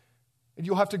way. And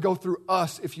you'll have to go through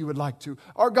us if you would like to.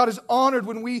 Our God is honored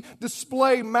when we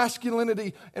display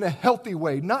masculinity in a healthy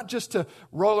way, not just to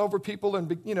roll over people and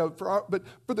but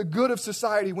for the good of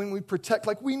society. When we protect,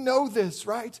 we know this,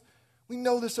 right? We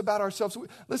know this about ourselves.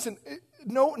 Listen,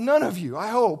 none of you, I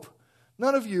hope,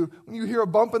 none of you, when you hear a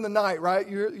bump in the night, right?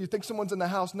 You think someone's in the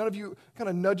house. None of you kind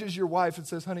of nudges your wife and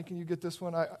says, "Honey, can you get this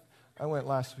one? I went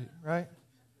last week, right?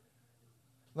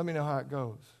 Let me know how it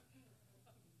goes."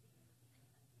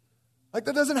 That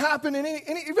doesn't happen in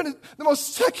any even the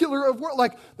most secular of world.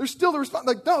 There's still the response.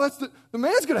 No, that's the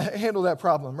man's going to handle that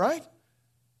problem, right?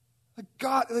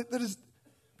 God, that is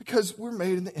because we're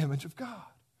made in the image of God.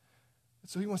 And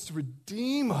so he wants to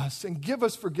redeem us and give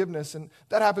us forgiveness, and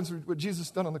that happens with what Jesus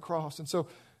done on the cross. And so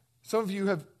some of you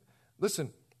have,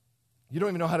 listen, you don't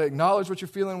even know how to acknowledge what you're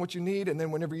feeling, what you need, and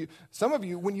then some of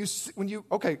you, when you,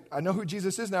 okay, I know who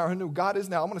Jesus is now, I know who God is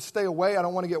now, I'm going to stay away, I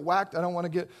don't want to get whacked, I don't want to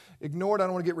get ignored, I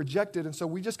don't want to get rejected, and so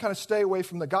we just kind of stay away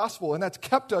from the gospel, and that's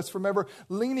kept us from ever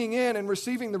leaning in and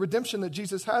receiving the redemption that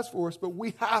Jesus has for us, but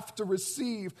we have to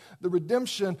receive the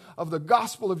redemption of the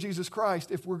gospel of Jesus Christ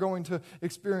if we're going to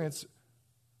experience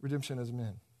redemption as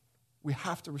men. We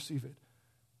have to receive it.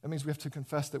 That means we have to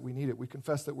confess that we need it. We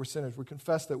confess that we're sinners. We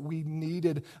confess that we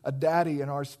needed a daddy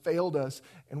and ours failed us,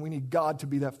 and we need God to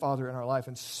be that father in our life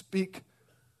and speak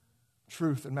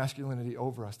truth and masculinity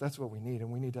over us. That's what we need, and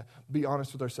we need to be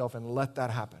honest with ourselves and let that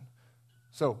happen.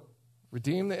 So,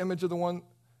 redeem the image of the one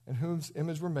in whose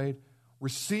image we're made,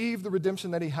 receive the redemption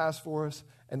that he has for us,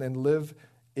 and then live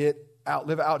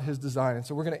live out his design. And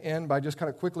so we're going to end by just kind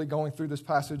of quickly going through this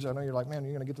passage. I know you're like, man,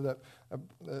 you're going to get to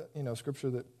that scripture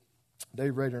that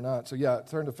Dave read or not. So yeah,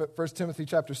 turn to 1 Timothy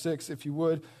chapter 6, if you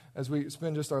would, as we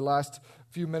spend just our last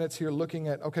few minutes here looking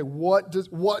at, okay, what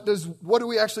do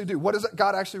we actually do? What does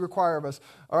God actually require of us?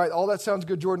 All right, all that sounds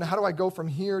good, Jordan. How do I go from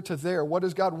here to there? What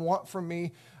does God want from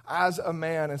me as a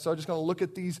man? And so I'm just going to look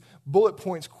at these bullet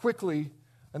points quickly,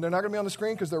 and they're not going to be on the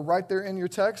screen because they're right there in your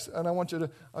text. And I want you to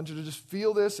just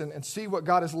feel this and see what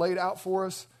God has laid out for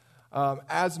us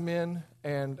as men.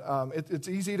 And it's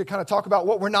easy to kind of talk about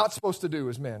what we're not supposed to do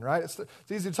as men, right? It's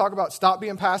easy to talk about stop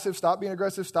being passive, stop being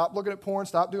aggressive, stop looking at porn,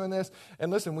 stop doing this.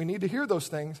 And listen, we need to hear those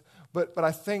things. But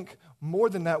I think more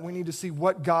than that, we need to see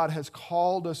what God has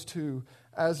called us to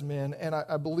as men. And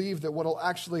I believe that what will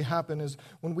actually happen is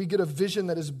when we get a vision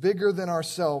that is bigger than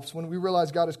ourselves, when we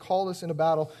realize God has called us in a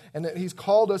battle and that he's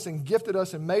called us and gifted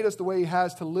us and made us the way he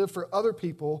has to live for other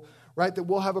people, right, that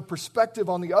we'll have a perspective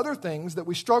on the other things that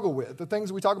we struggle with, the things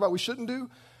that we talk about we shouldn't do.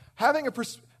 Having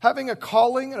a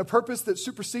calling and a purpose that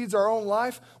supersedes our own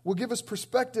life will give us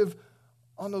perspective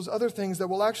on those other things that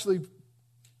will actually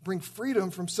bring freedom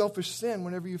from selfish sin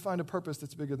whenever you find a purpose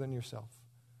that's bigger than yourself.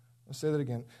 I'll say that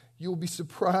again. You will be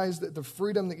surprised at the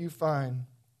freedom that you find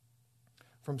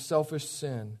from selfish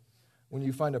sin when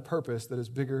you find a purpose that is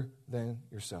bigger than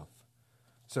yourself.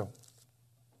 So,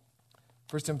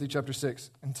 1 Timothy chapter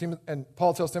 6, and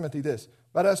Paul tells Timothy this,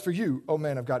 but as for you, O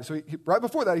man of God. So right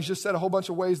before that, he's just said a whole bunch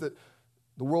of ways that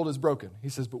the world is broken. He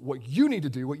says, but what you need to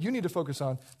do, what you need to focus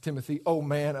on, Timothy, O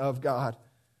man of God,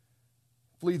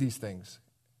 flee these things.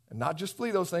 And not just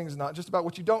flee those things, not just about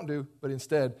what you don't do, but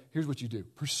instead, here's what you do.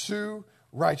 Pursue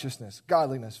righteousness,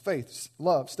 godliness, faith,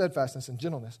 love, steadfastness, and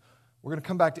gentleness. We're going to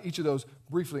come back to each of those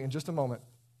briefly in just a moment.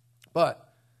 But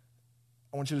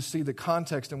I want you to see the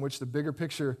context in which the bigger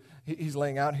picture he's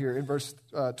laying out here in verse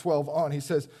 12 on. He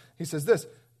says this,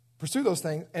 pursue those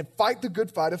things and fight the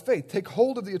good fight of faith. Take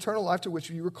hold of the eternal life to which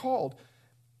you were called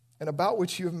and about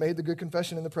which you have made the good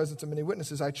confession in the presence of many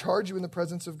witnesses. I charge you in the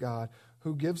presence of God,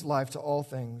 who gives life to all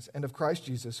things, and of Christ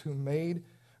Jesus,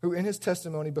 who in his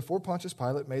testimony before Pontius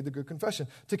Pilate made the good confession,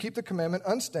 to keep the commandment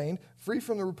unstained, free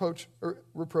from the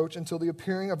reproach until the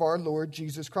appearing of our Lord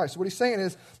Jesus Christ. So what he's saying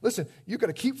is, listen, you've got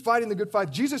to keep fighting the good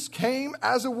fight. Jesus came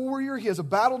as a warrior. He has a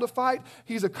battle to fight.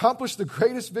 He's accomplished the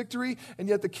greatest victory, and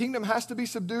yet the kingdom has to be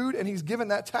subdued, and he's given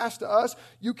that task to us.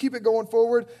 You keep it going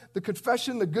forward. The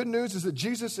confession, the good news is that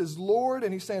Jesus is Lord,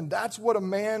 and he's saying that's what a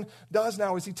man does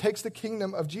now is he takes the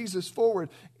kingdom of Jesus forward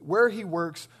where he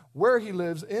works, where he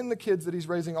lives, in the kids that he's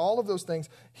raising, all of those things.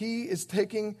 He is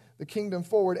taking the kingdom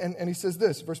forward. And he says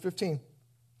this, verse 15.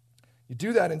 You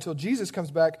do that until Jesus comes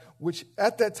back, which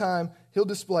at that time he'll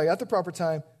display at the proper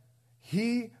time.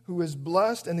 He who is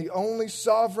blessed and the only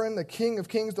sovereign, the King of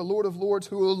kings, the Lord of lords,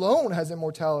 who alone has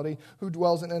immortality, who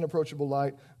dwells in inapproachable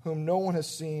light, whom no one has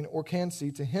seen or can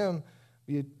see. To him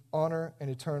be honor and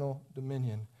eternal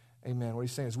dominion. Amen. What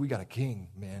he's saying is we got a king,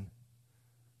 man.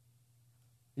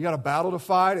 You got a battle to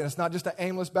fight, and it's not just an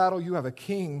aimless battle. You have a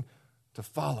king to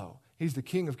follow. He's the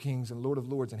King of kings and Lord of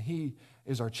lords, and he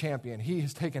is our champion. He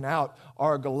has taken out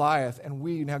our Goliath, and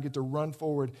we now get to run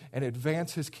forward and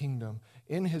advance his kingdom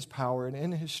in his power and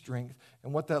in his strength.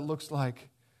 And what that looks like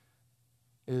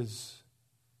is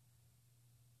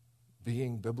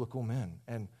being biblical men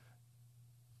and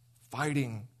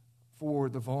fighting for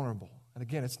the vulnerable. And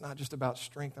again, it's not just about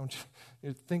strength. I want you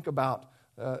to think about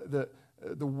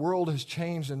the world has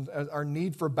changed and our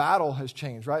need for battle has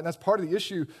changed, right? And that's part of the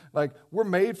issue. Like, we're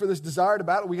made for this desire to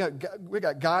battle. We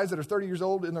got guys that are 30 years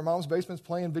old in their mom's basements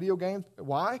playing video games.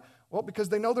 Why? Well, because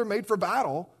they know they're made for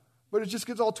battle, but it just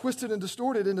gets all twisted and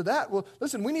distorted into that. Well,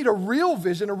 listen, we need a real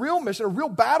vision, a real mission, a real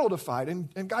battle to fight,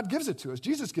 and God gives it to us.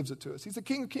 Jesus gives it to us. He's the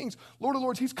King of kings, Lord of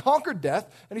lords. He's conquered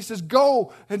death, and he says,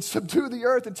 go and subdue the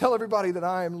earth and tell everybody that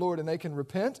I am Lord, and they can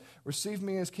repent, receive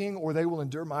me as king, or they will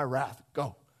endure my wrath.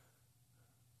 Go.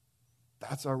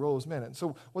 That's our role as men. And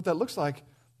so what that looks like,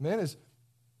 man, is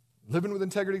living with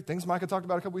integrity, things Micah talked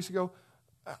about a couple weeks ago.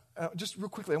 Just real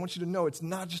quickly, I want you to know it's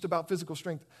not just about physical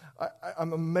strength.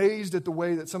 I'm amazed at the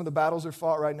way that some of the battles are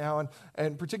fought right now.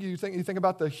 And particularly you think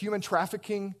about the human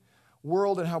trafficking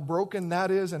world and how broken that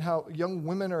is and how young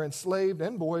women are enslaved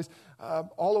and boys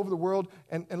all over the world.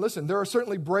 And listen, there are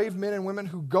certainly brave men and women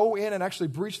who go in and actually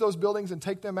breach those buildings and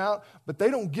take them out, but they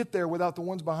don't get there without the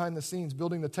ones behind the scenes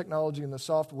building the technology and the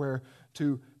software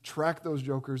to track those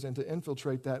jokers and to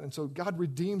infiltrate that. And so God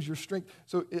redeems your strength.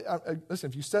 So listen,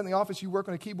 if you sit in the office, you work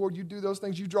on a keyboard, you do those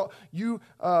things, you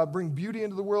bring beauty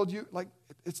into the world.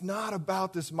 It's not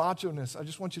about this macho-ness. I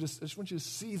just want you to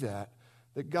see that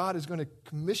God is going to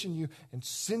commission you and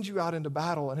send you out into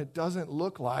battle, and it doesn't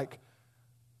look like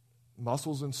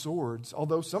muscles and swords,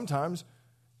 although sometimes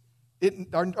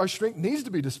our strength needs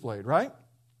to be displayed, right?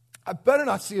 I better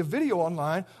not see a video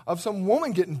online of some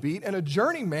woman getting beat and a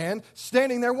journeyman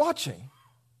standing there watching.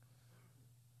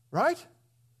 Right?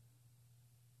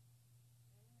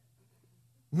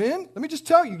 Men, let me just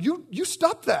tell you, you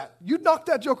stop that. You knock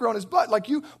that joker on his butt. Like,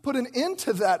 you put an end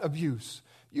to that abuse.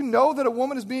 You know that a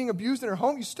woman is being abused in her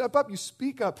home. You step up, you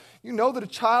speak up. You know that a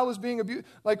child is being abused.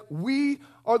 Like, we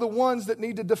are the ones that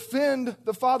need to defend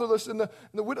the fatherless and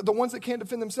the ones that can't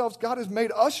defend themselves. God has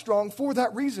made us strong for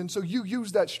that reason. So you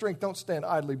use that strength. Don't stand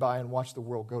idly by and watch the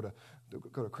world go to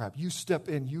crap. You step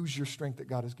in, use your strength that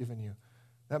God has given you.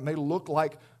 That may look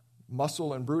like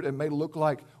muscle and brute. It may look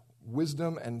like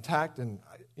wisdom and tact and,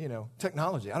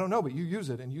 technology. I don't know, but you use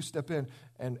it and you step in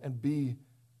and be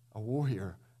a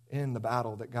warrior in the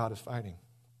battle that God is fighting.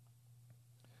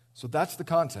 So that's the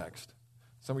context.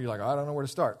 Some of you are like, I don't know where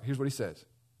to start. Here's what he says.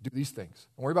 Do these things.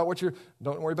 Don't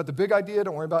worry about the big idea.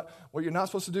 Don't worry about what you're not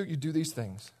supposed to do. You do these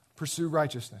things. Pursue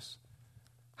righteousness.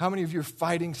 How many of you are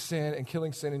fighting sin and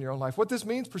killing sin in your own life? What this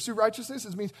means, pursue righteousness,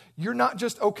 it means you're not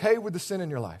just okay with the sin in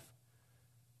your life.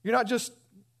 You're not just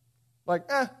like,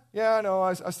 yeah, I know,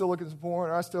 I still look at some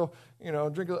porn, or I still,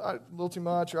 drink a little too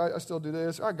much, or I still do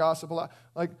this, or I gossip a lot.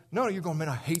 Like, no, you're going, man,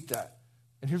 I hate that.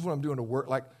 And here's what I'm doing to work.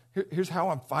 Like, here's how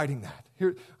I'm fighting that.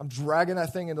 Here, I'm dragging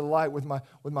that thing into light with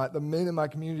the men in my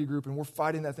community group, and we're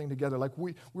fighting that thing together. Like,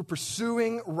 we're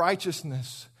pursuing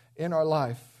righteousness in our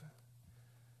life.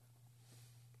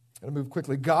 I'm going to move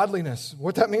quickly. Godliness.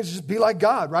 What that means is just be like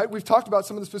God, right? We've talked about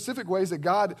some of the specific ways that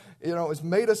God, has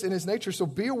made us in his nature. So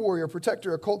be a warrior, a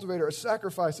protector, a cultivator, a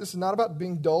sacrifice. This is not about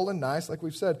being dull and nice, like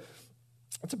we've said.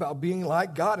 It's about being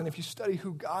like God. And if you study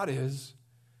who God is,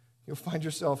 you'll find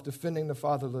yourself defending the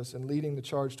fatherless and leading the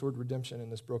charge toward redemption in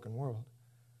this broken world.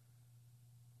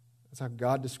 That's how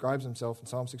God describes himself in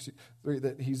Psalm 63,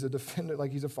 that he's a defender,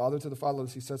 like he's a father to the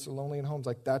fatherless. He sets the lonely in homes.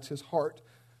 Like, that's his heart.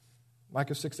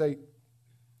 Micah 6:8.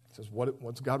 It says,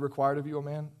 what's God required of you, O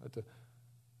man? To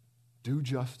do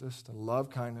justice, to love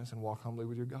kindness, and walk humbly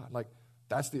with your God. Like,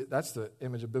 that's the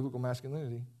image of biblical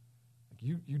masculinity. Like,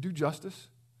 you do justice.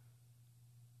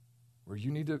 Where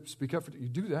you need to speak up for you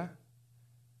do that.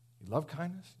 You love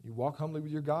kindness. You walk humbly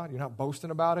with your God. You're not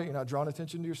boasting about it. You're not drawing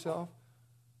attention to yourself.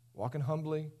 Walking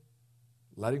humbly.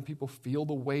 Letting people feel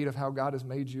the weight of how God has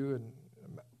made you. And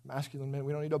masculine men,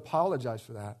 we don't need to apologize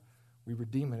for that. We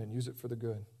redeem it and use it for the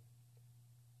good.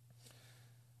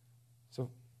 So,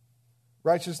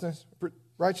 righteousness,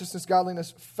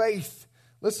 godliness, faith.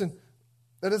 Listen,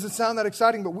 that doesn't sound that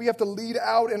exciting, but we have to lead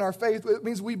out in our faith. It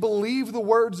means we believe the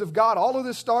words of God. All of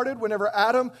this started whenever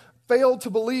Adam failed to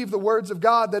believe the words of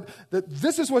God, that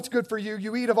this is what's good for you.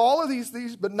 You eat of all of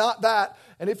these, but not that.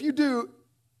 And if you do,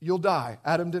 you'll die.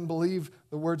 Adam didn't believe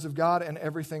the words of God, and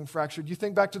everything fractured. You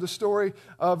think back to the story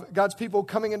of God's people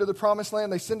coming into the promised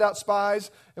land. They send out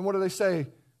spies, and what do they say?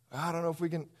 I don't know if we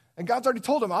can... And God's already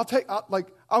told him,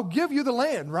 I'll give you the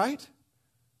land, right?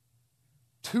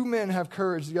 2 men have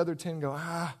courage. The other 10 go,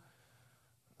 I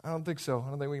don't think so. I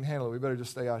don't think we can handle it. We better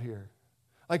just stay out here.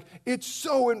 Like, it's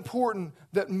so important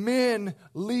that men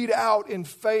lead out in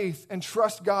faith and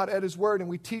trust God at his word, and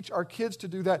we teach our kids to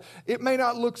do that. It may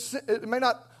not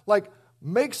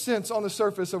make sense on the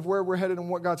surface of where we're headed and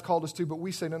what God's called us to, but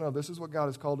we say, no, this is what God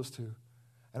has called us to.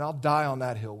 And I'll die on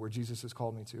that hill where Jesus has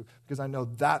called me to, because I know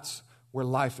that's where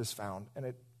life is found. And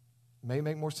it may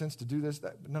make more sense to do this,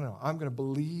 but no, I'm going to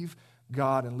believe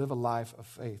God and live a life of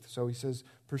faith. So he says,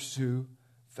 pursue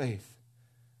faith.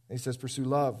 And he says, pursue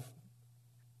love.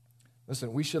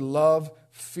 Listen, we should love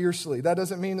fiercely. That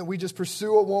doesn't mean that we just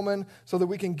pursue a woman so that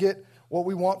we can get what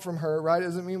we want from her, right? It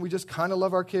doesn't mean we just kind of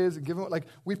love our kids and give them,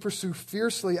 we pursue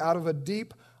fiercely out of a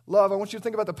deep love. I want you to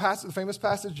think about the famous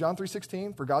passage, John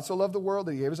 3:16, for God so loved the world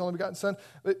that he gave his only begotten son.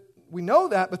 But we know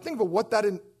that, but think about what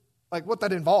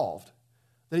that involved.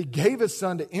 That he gave his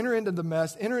son to enter into the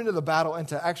mess, enter into the battle, and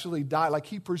to actually die. Like,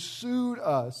 he pursued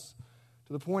us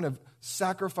to the point of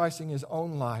sacrificing his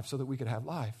own life so that we could have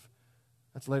life.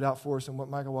 That's laid out for us in what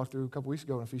Michael walked through a couple weeks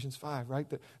ago in Ephesians 5, right?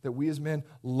 That we as men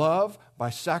love by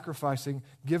sacrificing,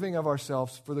 giving of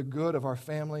ourselves for the good of our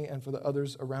family and for the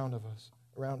others around us.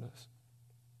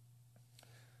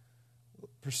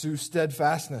 Pursue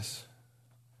steadfastness.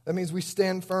 That means we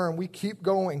stand firm. We keep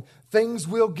going. Things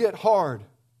will get hard.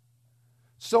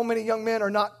 So many young men are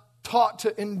not taught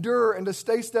to endure and to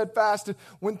stay steadfast.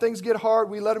 When things get hard,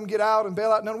 we let them get out and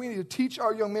bail out. No, we need to teach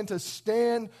our young men to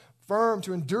stand firm,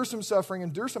 to endure some suffering,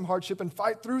 endure some hardship, and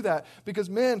fight through that. Because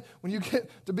men, when you get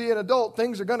to be an adult,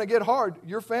 things are going to get hard.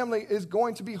 Your family is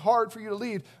going to be hard for you to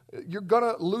lead. You're going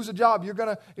to lose a job. You're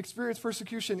going to experience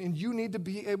persecution. And you need to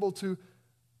be able to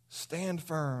stand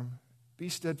firm be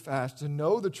steadfast, to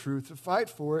know the truth, to fight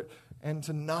for it, and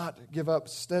to not give up.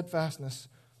 Steadfastness.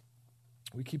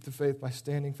 We keep the faith by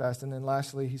standing fast. And then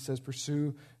lastly, he says,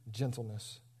 pursue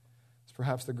gentleness. It's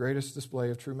perhaps the greatest display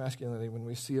of true masculinity when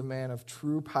we see a man of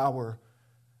true power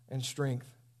and strength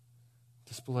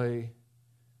display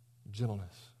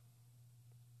gentleness.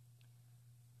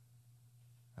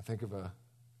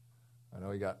 I know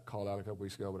he got called out a couple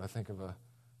weeks ago, but I think of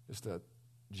just a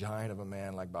giant of a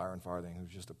man like Byron Farthing, who's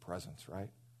just a presence, right?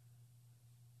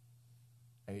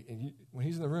 And when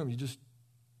he's in the room, you just,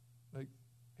 like,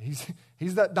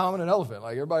 he's that dominant elephant.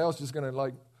 Like, everybody else is just going to,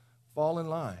 like, fall in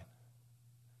line.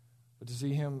 But to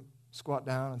see him squat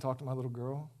down and talk to my little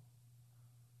girl,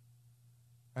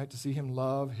 right? To see him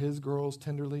love his girls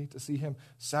tenderly, to see him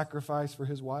sacrifice for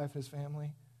his wife, his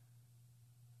family,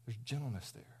 there's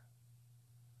gentleness there.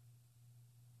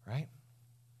 Right?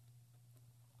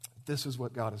 This is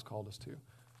what God has called us to.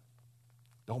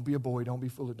 Don't be a boy. Don't be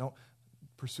foolish. Don't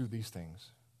pursue these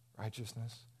things.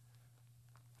 Righteousness,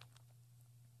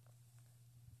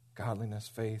 godliness,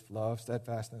 faith, love,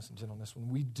 steadfastness, and gentleness. When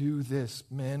we do this,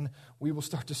 men, we will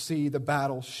start to see the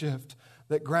battle shift.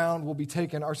 That ground will be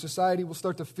taken. Our society will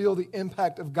start to feel the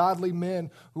impact of godly men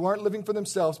who aren't living for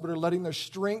themselves but are letting their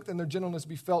strength and their gentleness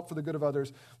be felt for the good of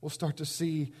others. We'll start to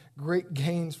see great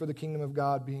gains for the kingdom of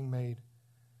God being made.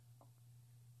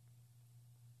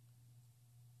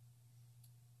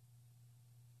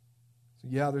 So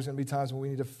yeah, there's going to be times when we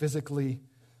need to physically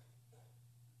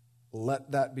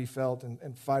let that be felt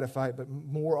and fight a fight, but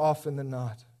more often than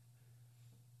not,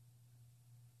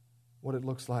 what it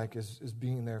looks like is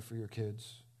being there for your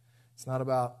kids. It's not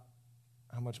about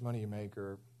how much money you make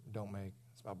or don't make.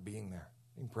 It's about being there,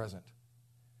 being present.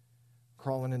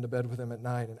 Crawling into bed with them at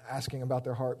night and asking about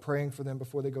their heart, praying for them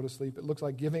before they go to sleep. It looks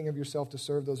like giving of yourself to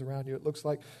serve those around you. It looks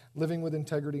like living with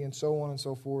integrity and so on and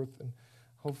so forth. And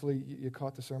hopefully you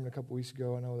caught the sermon a couple weeks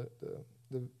ago. I know that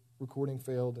the recording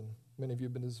failed and many of you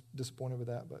have been disappointed with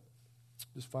that, but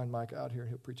just find Mike out here and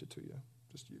he'll preach it to you,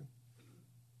 just you.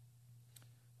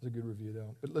 It's a good review,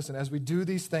 though. But listen, as we do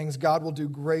these things, God will do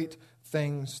great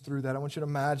things through that. I want you to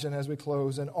imagine, as we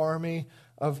close, an army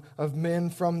of men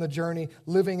from the journey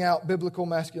living out biblical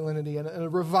masculinity and a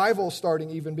revival starting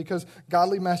even, because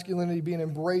godly masculinity being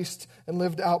embraced and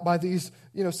lived out by these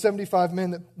 75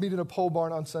 men that meet in a pole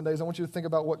barn on Sundays. I want you to think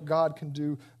about what God can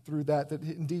do through that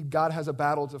indeed God has a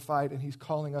battle to fight and he's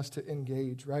calling us to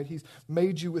engage, right? He's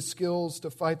made you with skills to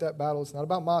fight that battle. It's not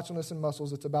about macho-ness and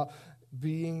muscles. It's about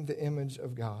being the image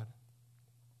of God.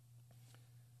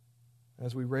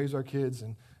 As we raise our kids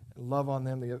and love on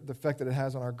them, the effect that it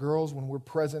has on our girls when we're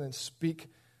present and speak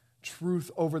truth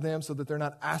over them so that they're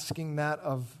not asking that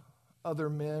of other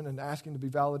men and asking to be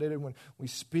validated. When we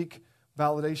speak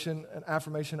validation and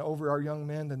affirmation over our young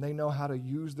men, then they know how to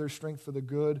use their strength for the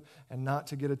good and not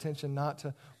to get attention, not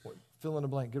to fill in the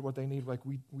blank, get what they need. Like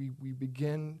we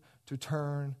begin to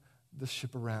turn the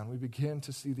ship around. We begin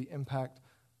to see the impact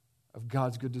of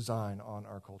God's good design on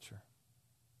our culture.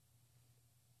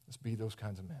 Let's be those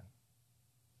kinds of men.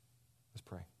 Let's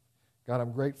pray. God,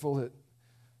 I'm grateful that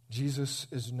Jesus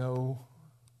is no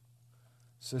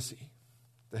sissy,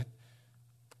 that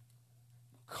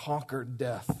conquered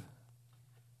death.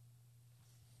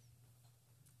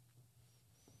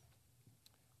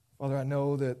 Father, I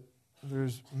know that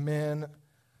there's men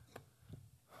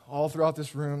all throughout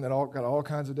this room that all got all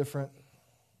kinds of different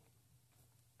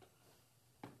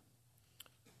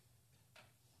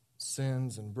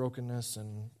sins and brokenness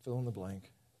and fill in the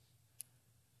blank.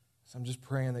 So I'm just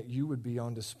praying that you would be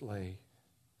on display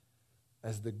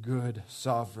as the good,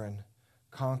 sovereign,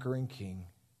 conquering King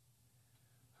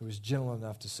who is gentle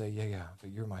enough to say, yeah,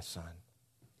 but you're my son.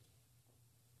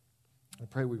 I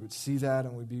pray we would see that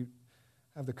and we'd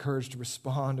have the courage to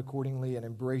respond accordingly and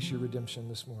embrace your redemption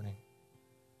this morning.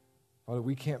 Father,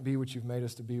 we can't be what you've made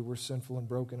us to be. We're sinful and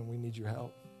broken and we need your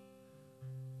help.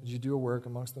 Would you do a work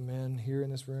amongst the men here in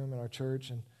this room in our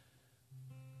church and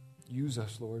use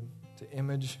us, Lord, to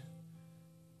image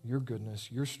your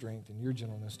goodness, your strength, and your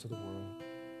gentleness to the world.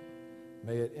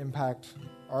 May it impact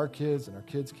our kids and our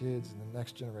kids' kids and the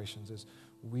next generations as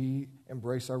we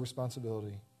embrace our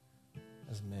responsibility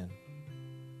as men.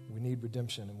 We need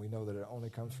redemption, and we know that it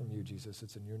only comes from you, Jesus.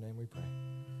 It's in your name we pray.